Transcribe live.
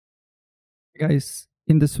Guys,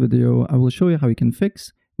 in this video, I will show you how you can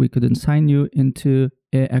fix we couldn't sign you into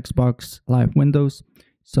a Xbox Live Windows.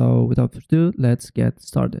 So without further ado, let's get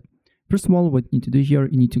started. First of all, what you need to do here,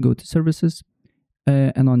 you need to go to Services.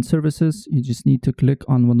 And on Services, you just need to click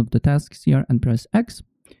on one of the tasks here and press X.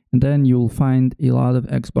 And then you'll find a lot of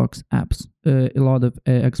Xbox apps, a lot of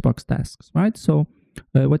Xbox tasks, right? So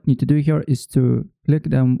what you need to do here is to click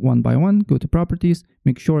them one by one, go to Properties,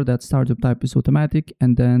 make sure that startup type is automatic,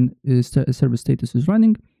 and then service status is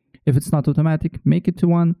running. If it's not automatic, make it to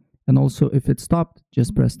 1. And also if it's stopped,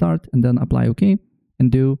 just press Start and then apply OK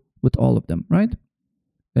and do with all of them, right?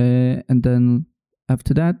 And then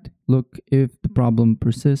after that, look if the problem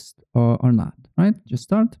persists or not, right? Just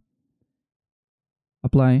start,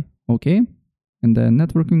 apply OK, and then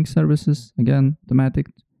networking services, again,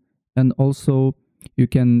 automatic. And also you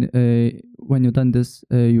can, when you've done this,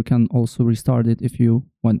 you can also restart it if you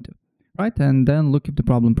want to, right? And then look if the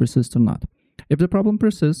problem persists or not. If the problem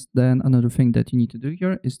persists, then another thing that you need to do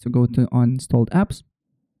here is to go to uninstalled apps.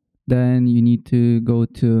 Then you need to go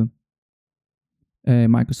to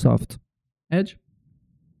Microsoft Edge.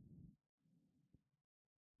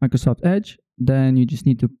 Then you just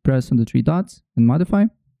need to press on the 3 dots and modify.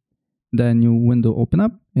 Then your window open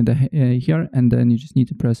up in the here, and then you just need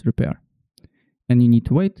to press repair. And you need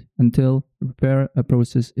to wait until repair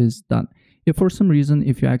process is done. If for some reason,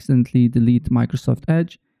 if you accidentally delete Microsoft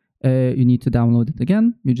Edge, you need to download it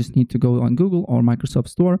again. You just need to go on Google or Microsoft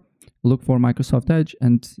Store, look for Microsoft Edge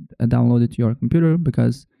and download it to your computer,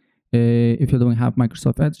 because if you don't have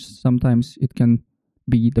Microsoft Edge, sometimes it can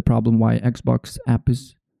be the problem why Xbox app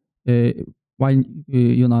is why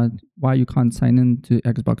you can't sign in to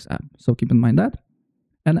Xbox app. So keep in mind that.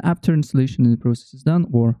 And after installation the process is done,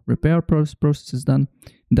 or repair process is done,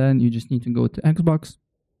 then you just need to go to Xbox,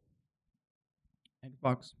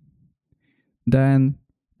 then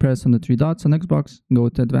press on the 3 dots on Xbox, go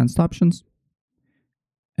to advanced options,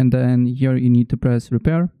 and then here you need to press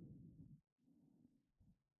repair.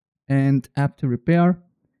 And after repair,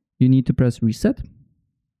 you need to press reset.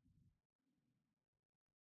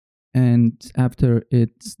 And after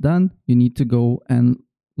it's done, you need to go and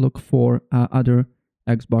look for other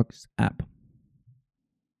Xbox app.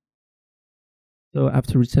 So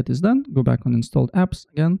after reset is done, go back on installed apps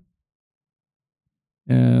again.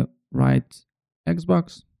 Write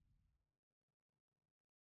Xbox,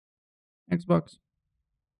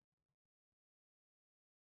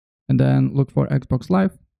 and then look for Xbox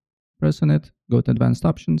Live, press on it, go to advanced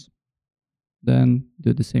options, then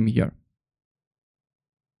do the same here.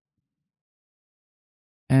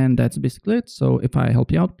 And that's basically it. So if I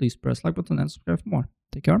help you out, please press like button and subscribe for more.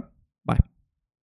 Take care. Bye.